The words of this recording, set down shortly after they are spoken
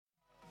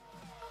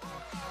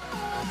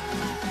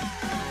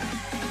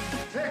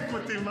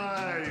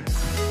mate.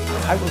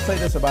 I will say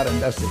this about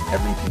investing.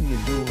 Everything you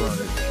do learn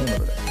is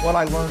cumulative. What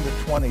I learned at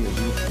 20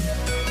 is useful.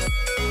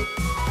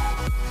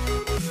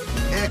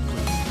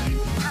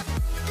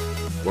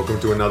 Welcome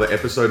to another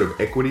episode of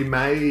Equity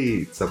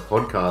Mates, a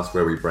podcast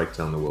where we break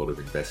down the world of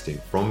investing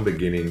from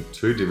beginning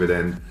to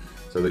dividend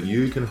so that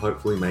you can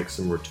hopefully make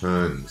some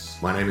returns.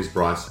 My name is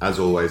Bryce. As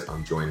always,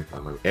 I'm joined by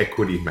my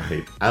equity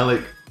mate,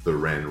 Alec the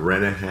Ren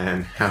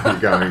Renahan. How you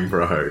going,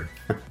 bro?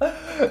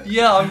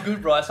 Yeah, I'm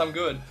good, Bryce. I'm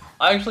good.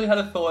 I actually had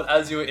a thought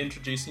as you were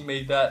introducing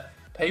me that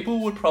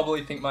people would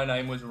probably think my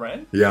name was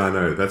Ren. Yeah, I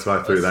know. That's why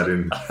I threw that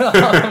in.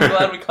 I'm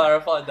glad we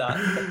clarified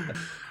that.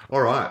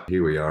 All right,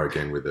 here we are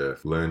again with a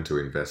learn to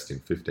invest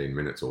in 15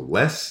 minutes or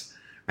less.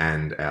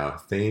 And our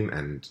theme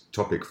and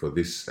topic for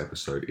this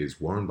episode is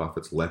Warren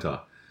Buffett's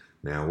letter.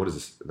 Now, what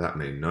does that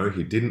mean? No,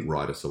 he didn't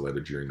write us a letter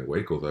during the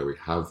week, although we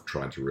have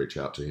tried to reach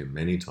out to him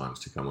many times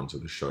to come onto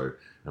the show.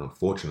 And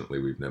unfortunately,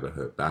 we've never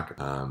heard back.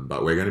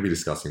 But we're going to be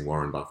discussing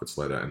Warren Buffett's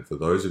letter. And for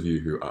those of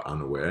you who are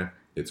unaware,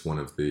 it's one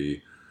of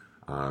the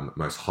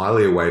most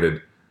highly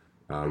awaited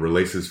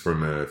releases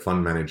from a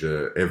fund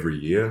manager every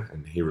year,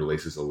 and he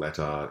releases a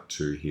letter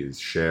to his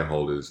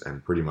shareholders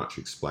and pretty much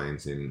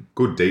explains in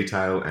good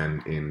detail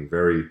and in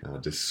very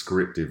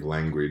descriptive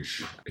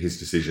language his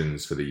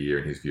decisions for the year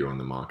and his view on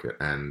the market.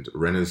 And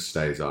Renners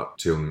stays up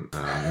till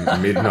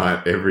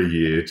midnight every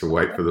year to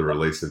wait for the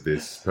release of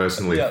this,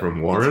 personally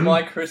from Warren. It's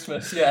my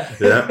Christmas, yeah.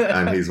 Yeah,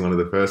 and he's one of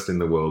the first in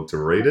the world to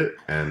read it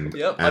and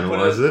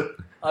analyze it.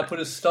 I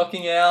put a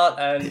stocking out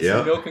and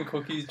some milk and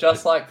cookies,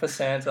 just like for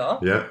Santa.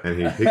 Yeah, and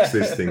he picks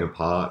this thing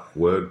apart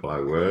word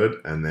by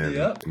word, and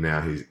then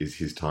now is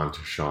his time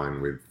to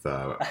shine with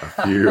a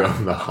few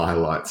of the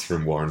highlights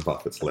from Warren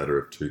Buffett's letter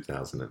of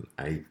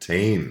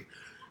 2018.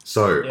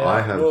 So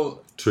I have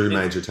two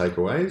major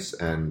takeaways,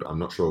 and I'm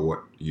not sure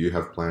what you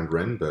have planned,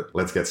 Ren, but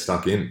let's get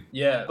stuck in.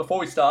 Yeah, before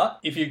we start,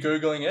 if you're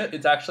Googling it,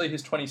 it's actually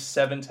his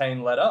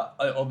 2017 letter,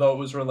 although it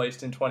was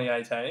released in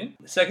 2018.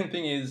 The second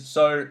thing is,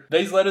 so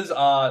these letters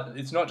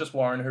it's not just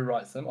Warren who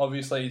writes them.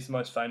 Obviously, he's the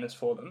most famous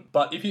for them.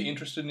 But if you're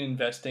interested in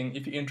investing,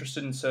 if you're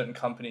interested in certain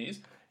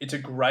companies, it's a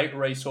great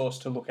resource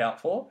to look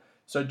out for.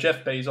 So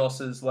Jeff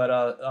Bezos's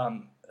letter,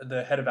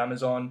 the head of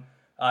Amazon,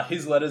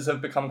 his letters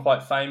have become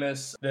quite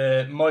famous.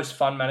 Most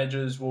fund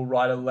managers will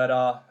write a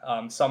letter.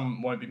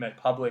 Some won't be made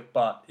public,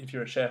 but if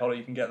you're a shareholder,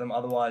 you can get them.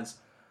 Otherwise,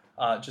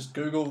 just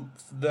Google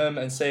them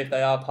and see if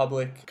they are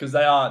public, because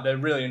they're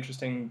really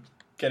interesting,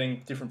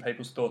 getting different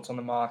people's thoughts on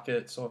the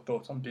markets or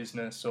thoughts on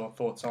business or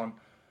thoughts on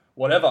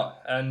whatever.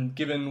 And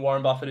given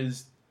Warren Buffett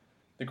is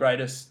the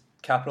greatest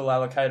capital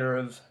allocator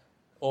of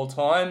all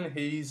time,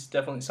 he's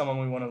definitely someone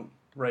we want to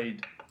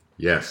read.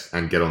 Yes,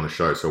 and get on the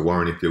show. So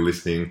Warren, if you're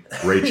listening,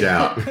 reach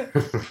out.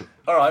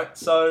 All right,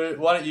 so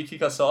why don't you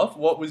kick us off?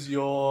 What was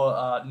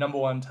your number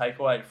one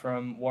takeaway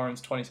from Warren's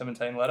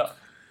 2017 letter?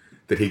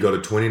 That he got a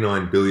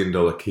 $29 billion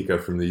kicker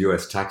from the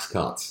US tax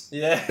cuts.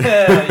 Yeah,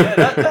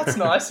 that's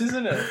nice,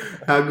 isn't it?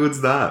 How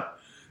good's that?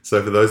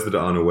 So for those that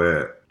are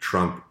unaware,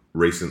 Trump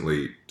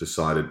recently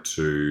decided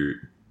to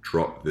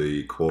drop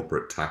the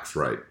corporate tax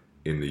rate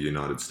in the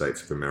United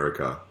States of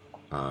America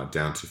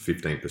down to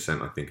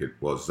 15%, I think it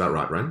was. Is that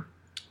right, Ren?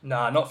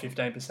 Nah, not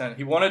 15%.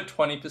 He wanted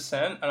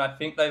 20%, and I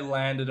think they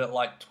landed at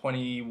like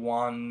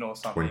 21 or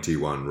something.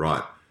 21,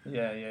 right.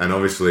 Yeah. And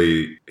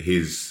obviously,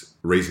 his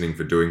reasoning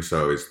for doing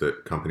so is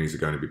that companies are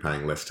going to be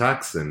paying less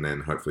tax, and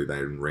then hopefully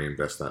they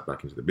reinvest that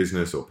back into the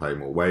business or pay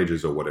more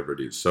wages or whatever it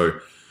is. So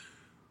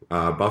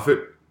Buffett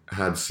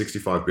had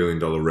 $65 billion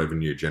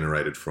revenue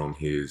generated from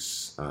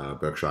his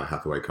Berkshire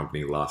Hathaway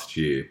company last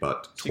year,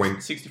 but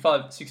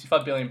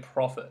 65 billion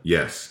profit.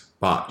 Yes,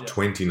 but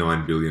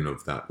 29 billion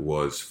of that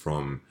was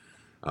from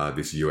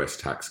this US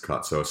tax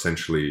cut. So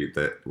essentially,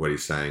 what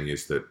he's saying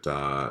is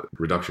that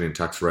reduction in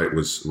tax rate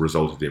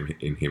resulted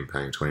in him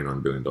paying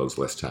 $29 billion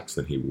less tax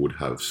than he would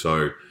have.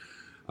 So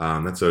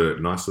that's a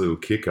nice little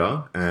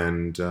kicker,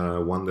 and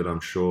one that I'm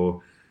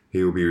sure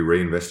he will be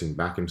reinvesting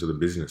back into the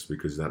business,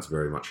 because that's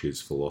very much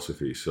his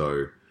philosophy.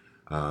 So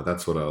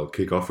that's what I'll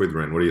kick off with,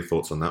 Ren. What are your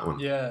thoughts on that one?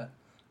 Yeah.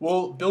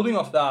 Well, building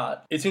off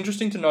that, it's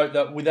interesting to note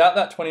that without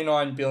that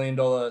 $29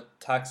 billion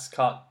tax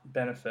cut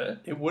benefit,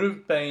 it would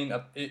have been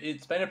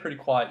it's been a pretty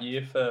quiet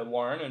year for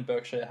Warren and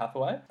Berkshire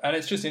Hathaway. And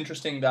it's just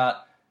interesting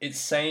that it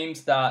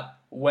seems that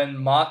when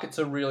markets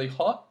are really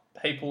hot,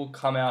 people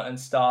come out and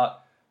start,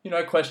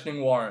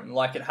 questioning Warren.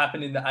 Like it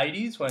happened in the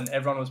 80s when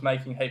everyone was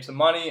making heaps of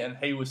money and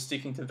he was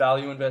sticking to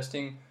value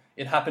investing.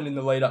 It happened in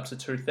the lead up to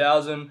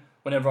 2000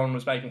 when everyone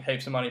was making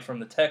heaps of money from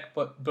the tech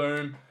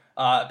boom.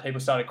 People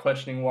started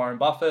questioning Warren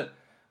Buffett.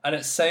 And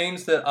it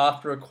seems that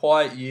after a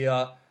quiet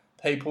year,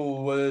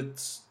 people were,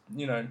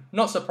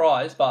 not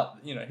surprised, but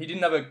he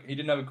didn't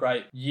have a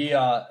great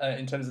year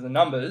in terms of the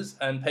numbers,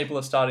 and people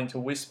are starting to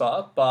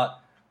whisper. But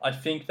I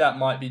think that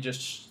might be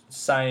just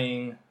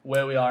saying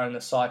where we are in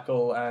the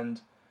cycle, and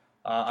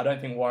I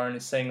don't think Warren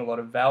is seeing a lot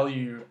of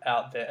value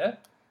out there.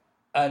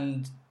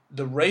 And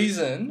the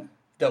reason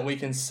that we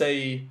can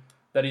see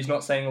that he's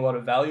not seeing a lot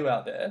of value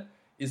out there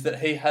is that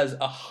he has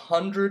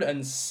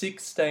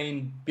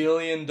 $116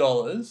 billion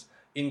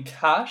in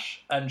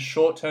cash and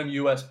short-term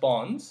US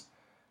bonds,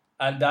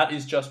 and that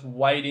is just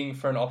waiting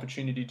for an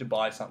opportunity to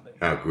buy something.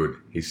 How good.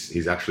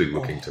 He's actually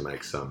looking to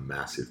make some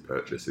massive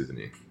purchase, isn't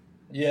he?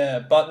 Yeah,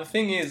 but the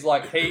thing is,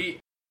 like,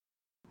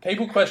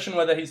 people question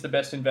whether he's the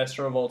best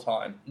investor of all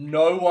time.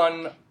 No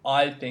one,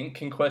 I think,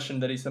 can question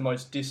that he's the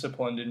most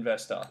disciplined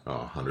investor.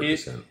 Oh,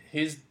 100%.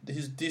 His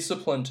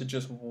discipline to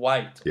just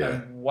wait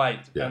and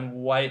wait and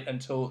wait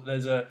until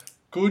there's a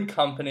good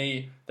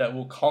company that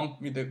will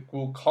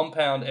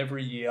compound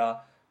every year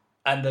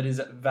and that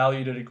is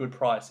valued at a good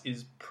price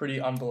is pretty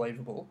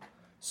unbelievable.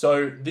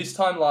 So this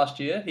time last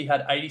year, he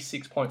had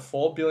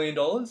 $86.4 billion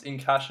in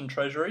cash and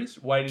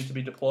treasuries waiting to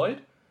be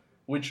deployed,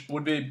 which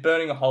would be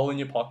burning a hole in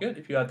your pocket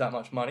if you had that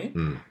much money.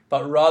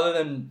 But rather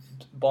than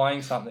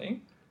buying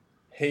something,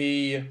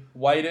 he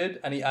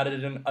waited and he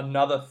added in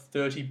another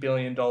 $30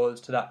 billion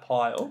to that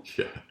pile.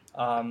 Yeah.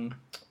 And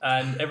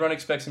everyone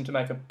expects him to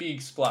make a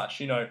big splash.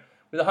 You know,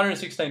 with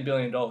 $116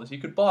 billion, he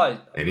could buy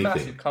a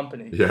massive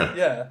company.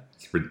 Yeah.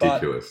 It's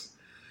ridiculous.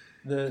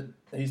 But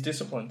he's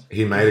disciplined.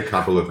 He made a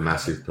couple of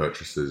massive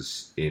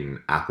purchases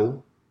in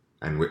Apple,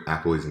 and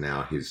Apple is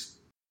now his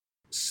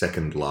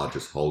second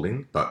largest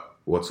holding. But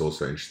what's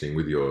also interesting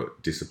with your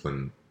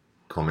discipline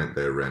comment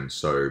there, Ren,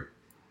 so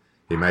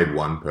he made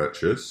one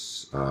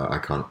purchase. I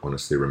can't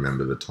honestly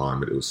remember the time,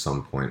 but it was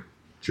some point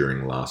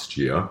during last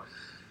year,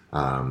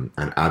 and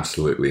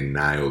absolutely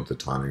nailed the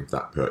timing of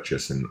that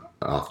purchase. And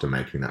after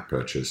making that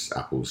purchase,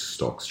 Apple's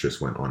stocks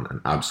just went on an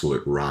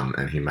absolute run,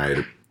 and he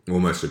made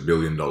almost $1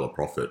 billion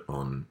profit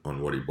on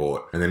what he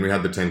bought. And then we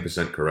had the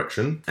 10%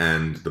 correction,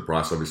 and the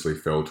price obviously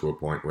fell to a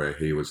point where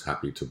he was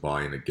happy to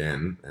buy in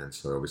again. And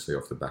so obviously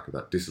off the back of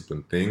that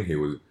discipline thing, he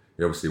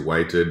obviously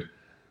waited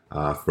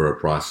for a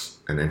price,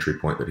 an entry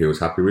point that he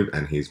was happy with,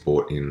 and he's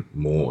bought in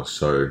more.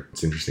 So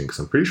it's interesting because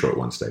I'm pretty sure at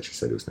one stage he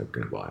said he was never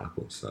going to buy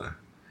Apple. So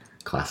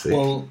classic.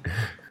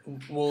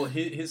 Well,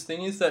 his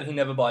thing is that he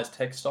never buys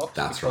tech stocks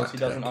because he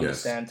doesn't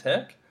understand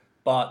tech.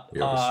 But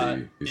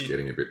obviously he's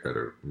getting a bit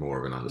better, more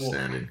of an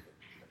understanding.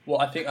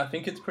 Well, I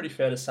think it's pretty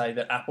fair to say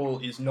that Apple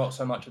is not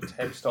so much a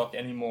tech stock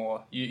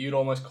anymore. You'd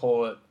almost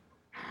call it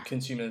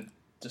consumer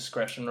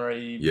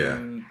discretionary. Yeah.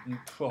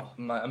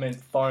 I mean,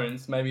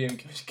 phones, maybe even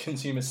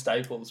consumer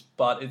staples,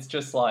 but it's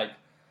just like,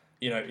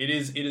 you know, it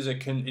is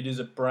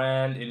a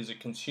brand, it is a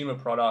consumer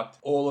product.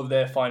 All of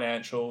their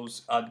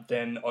financials are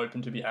then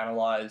open to be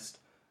analyzed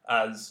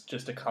as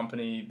just a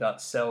company that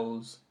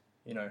sells,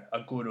 you know, a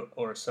good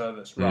or a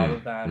service rather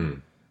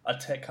than a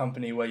tech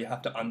company where you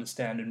have to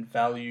understand and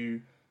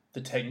value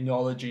the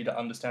technology to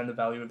understand the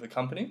value of the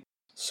company.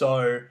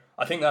 So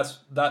I think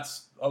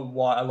that's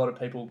why a lot of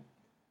people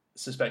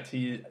suspect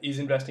he is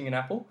investing in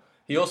Apple.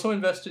 He also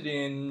invested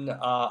in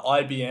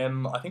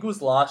IBM, I think it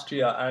was last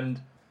year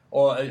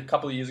or a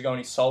couple of years ago, and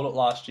he sold it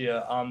last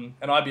year. And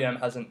IBM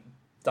hasn't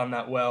done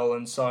that well,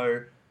 and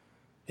so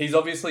he's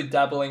obviously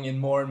dabbling in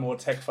more and more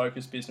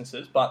tech-focused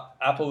businesses, but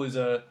Apple is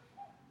a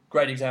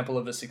great example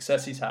of the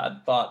success he's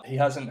had, but he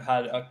hasn't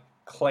had a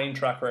clean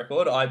track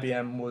record.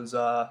 IBM was,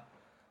 I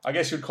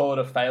guess you'd call it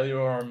a failure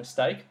or a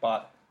mistake,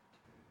 but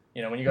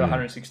you know, when you got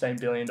 $116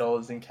 billion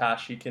in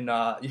cash, you can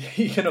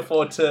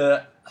afford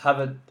to have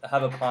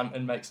a punt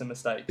and make some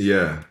mistakes.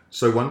 Yeah.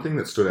 So one thing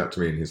that stood out to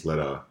me in his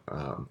letter,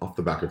 off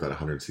the back of that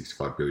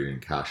 $165 billion in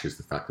cash, is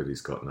the fact that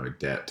he's got no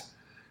debt,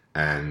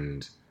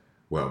 and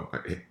well,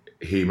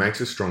 he makes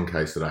a strong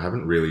case that I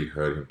haven't really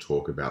heard him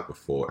talk about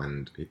before,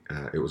 and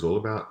it was all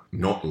about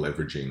not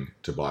leveraging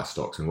to buy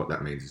stocks, and what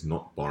that means is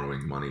not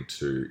borrowing money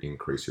to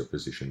increase your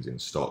positions in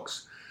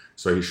stocks.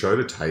 So he showed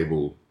a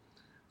table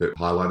that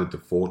highlighted the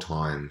 4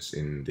 times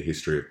in the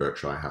history of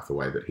Berkshire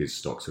Hathaway that his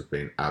stocks have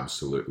been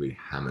absolutely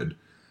hammered,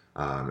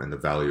 and the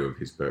value of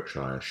his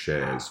Berkshire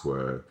shares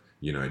were,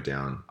 you know,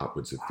 down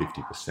upwards of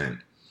 50%.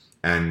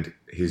 And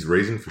his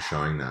reason for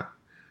showing that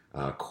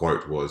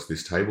quote was,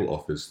 "This table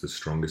offers the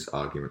strongest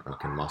argument I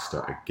can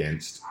muster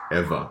against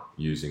ever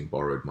using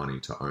borrowed money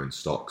to own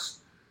stocks."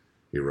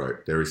 He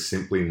wrote, "There is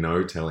simply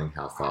no telling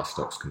how far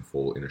stocks can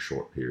fall in a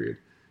short period.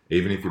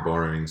 Even if your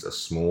borrowings are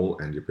small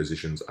and your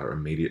positions are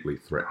immediately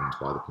threatened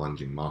by the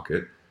plunging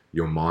market,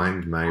 your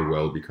mind may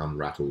well become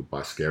rattled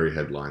by scary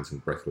headlines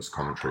and breathless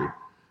commentary,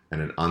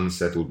 and an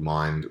unsettled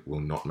mind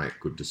will not make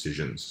good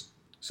decisions."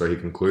 So he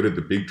concluded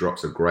the big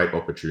drops are great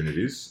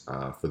opportunities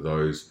for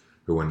those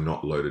who are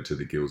not loaded to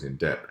the gills in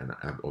debt. And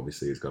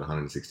obviously he's got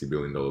 $160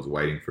 billion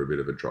waiting for a bit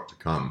of a drop to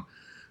come.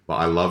 But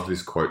I love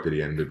this quote that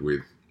he ended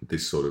with,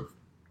 this sort of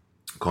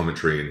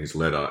commentary in his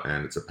letter,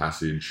 and it's a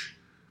passage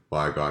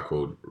by a guy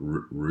called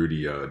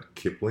Rudyard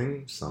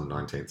Kipling, some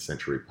 19th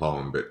century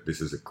poem, but this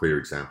is a clear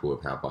example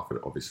of how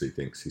Buffett obviously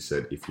thinks. He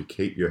said, "If you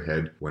keep your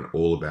head when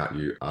all about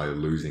you are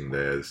losing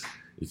theirs,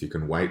 if you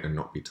can wait and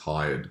not be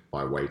tired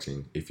by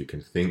waiting, if you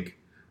can think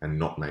and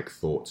not make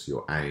thoughts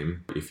your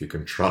aim, if you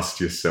can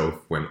trust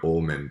yourself when all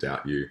men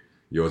doubt you,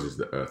 yours is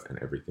the earth and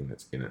everything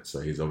that's in it."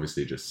 So he's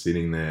obviously just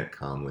sitting there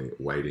calmly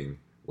waiting,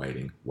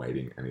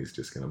 and he's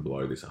just going to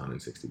blow this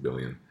 $160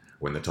 billion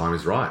when the time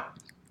is right.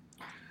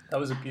 That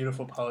was a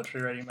beautiful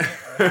poetry reading,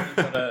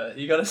 mate.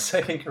 You got a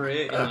second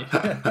career in you.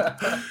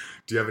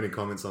 Do you have any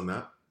comments on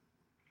that?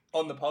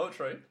 On the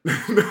poetry? No,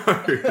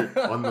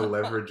 on the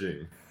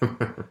leveraging.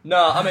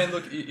 No, I mean,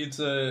 look, it's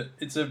a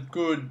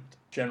good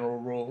general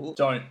rule.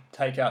 Don't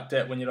take out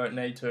debt when you don't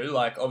need to.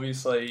 Like,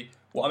 obviously,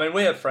 well, I mean,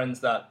 we have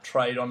friends that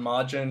trade on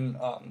margin,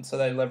 so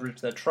they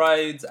leverage their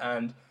trades,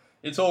 and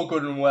it's all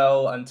good and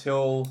well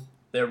until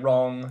they're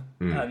wrong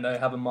and they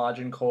have a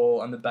margin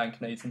call and the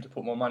bank needs them to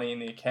put more money in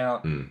the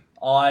account.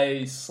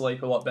 I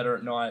sleep a lot better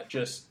at night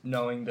just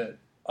knowing that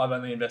I've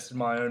only invested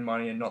my own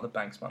money and not the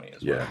bank's money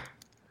as well. Yeah.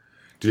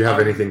 Do you have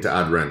anything to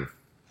add, Ren?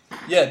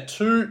 Yeah,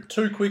 two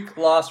quick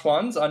last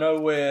ones. I know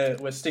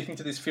we're sticking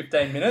to this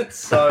 15 minutes.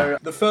 So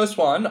the first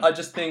one, I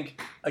just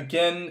think,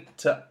 again,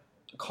 to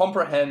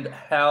comprehend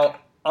how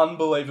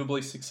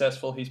unbelievably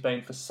successful he's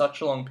been for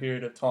such a long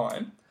period of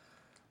time,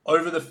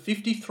 over the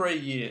 53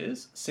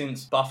 years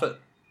since Buffett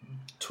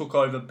took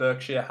over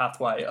Berkshire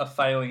Hathaway, a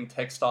failing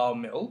textile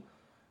mill,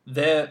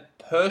 their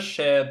per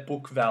share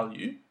book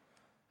value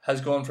has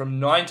gone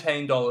from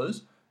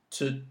 $19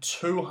 to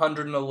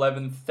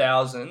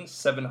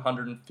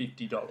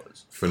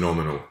 $211,750.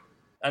 Phenomenal.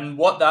 And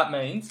what that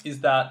means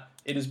is that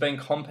it has been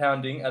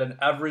compounding at an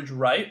average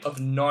rate of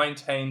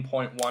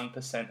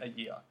 19.1% a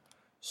year.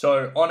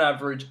 So on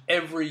average,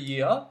 every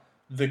year,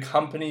 the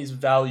company's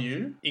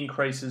value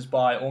increases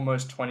by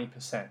almost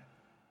 20%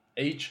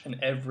 each and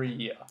every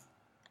year,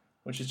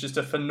 which is just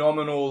a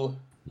phenomenal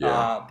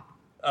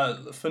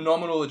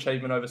phenomenal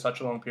achievement over such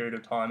a long period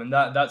of time. And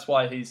that's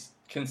why he's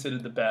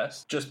considered the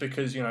best, just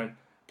because, you know,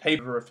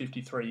 people over a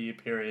 53-year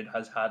period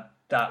has had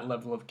that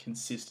level of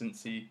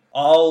consistency.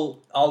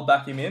 I'll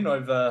back him in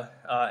over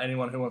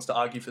anyone who wants to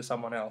argue for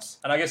someone else.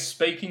 And I guess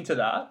speaking to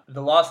that,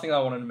 the last thing I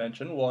wanted to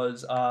mention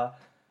was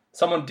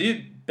someone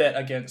did bet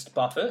against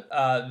Buffett.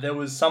 There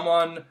was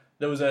a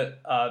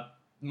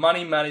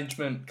money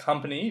management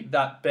company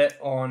that bet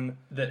on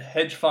that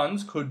hedge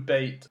funds could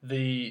beat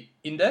the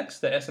index,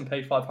 the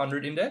S&P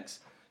 500 index.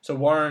 So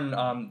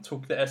Warren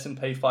took the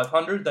S&P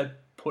 500. They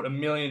put $1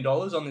 million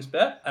on this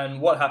bet,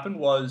 and what happened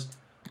was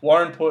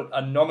Warren put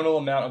a nominal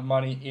amount of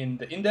money in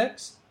the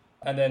index,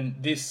 and then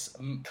this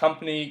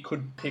company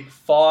could pick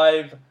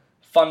 5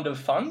 fund of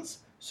funds.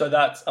 So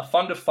that's a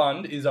fund of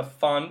fund is a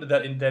fund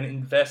that then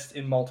invests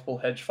in multiple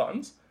hedge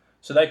funds.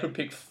 So they could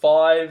pick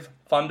 5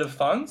 fund of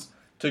funds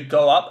to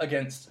go up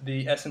against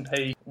the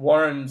S&P.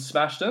 Warren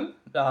smashed them.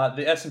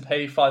 The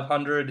S&P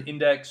 500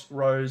 index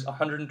rose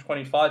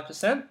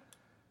 125%.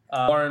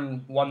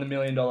 Warren won the $1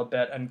 million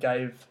bet and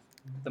gave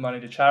the money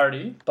to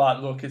charity.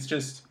 But look, it's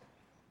just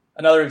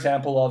another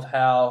example of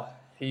how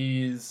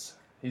he's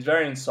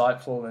very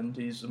insightful and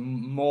he's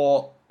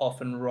more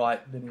often right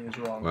than he is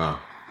wrong. Wow,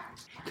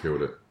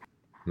 killed it.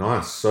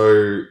 Nice.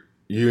 So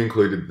you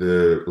included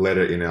the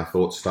letter in our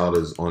Thought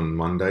Starters on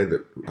Monday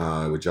that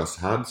we just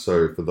had.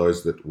 So for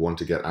those that want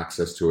to get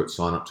access to it,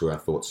 sign up to our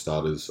Thought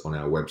Starters on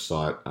our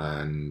website,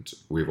 and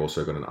we've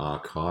also got an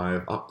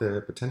archive up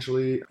there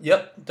potentially.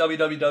 Yep,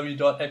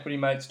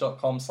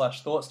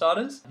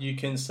 www.equitymates.com/thoughtstarters. You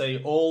can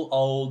see all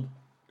old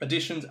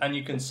editions and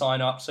you can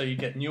sign up so you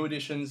get new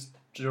editions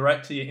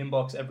direct to your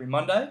inbox every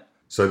Monday.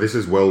 So this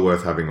is well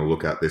worth having a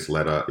look at, this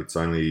letter. It's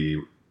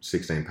only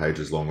 16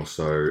 pages long or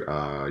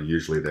so.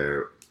 Usually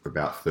they're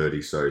about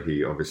 30, so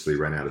he obviously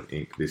ran out of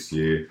ink this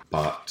year,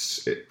 but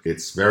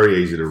it's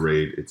very easy to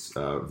read. It's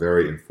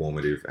very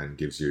informative and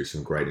gives you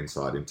some great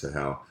insight into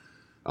how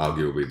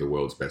arguably the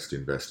world's best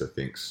investor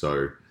thinks.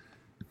 So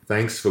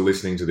thanks for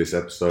listening to this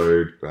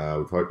episode. We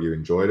hope you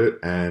enjoyed it,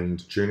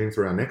 and tune in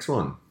for our next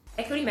one.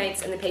 Equity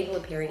Mates and the people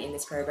appearing in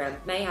this program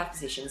may have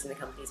positions in the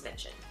companies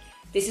mentioned.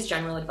 This is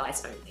general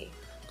advice only.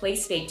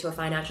 Please speak to a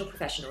financial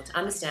professional to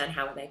understand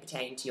how it may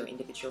pertain to your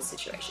individual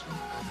situation.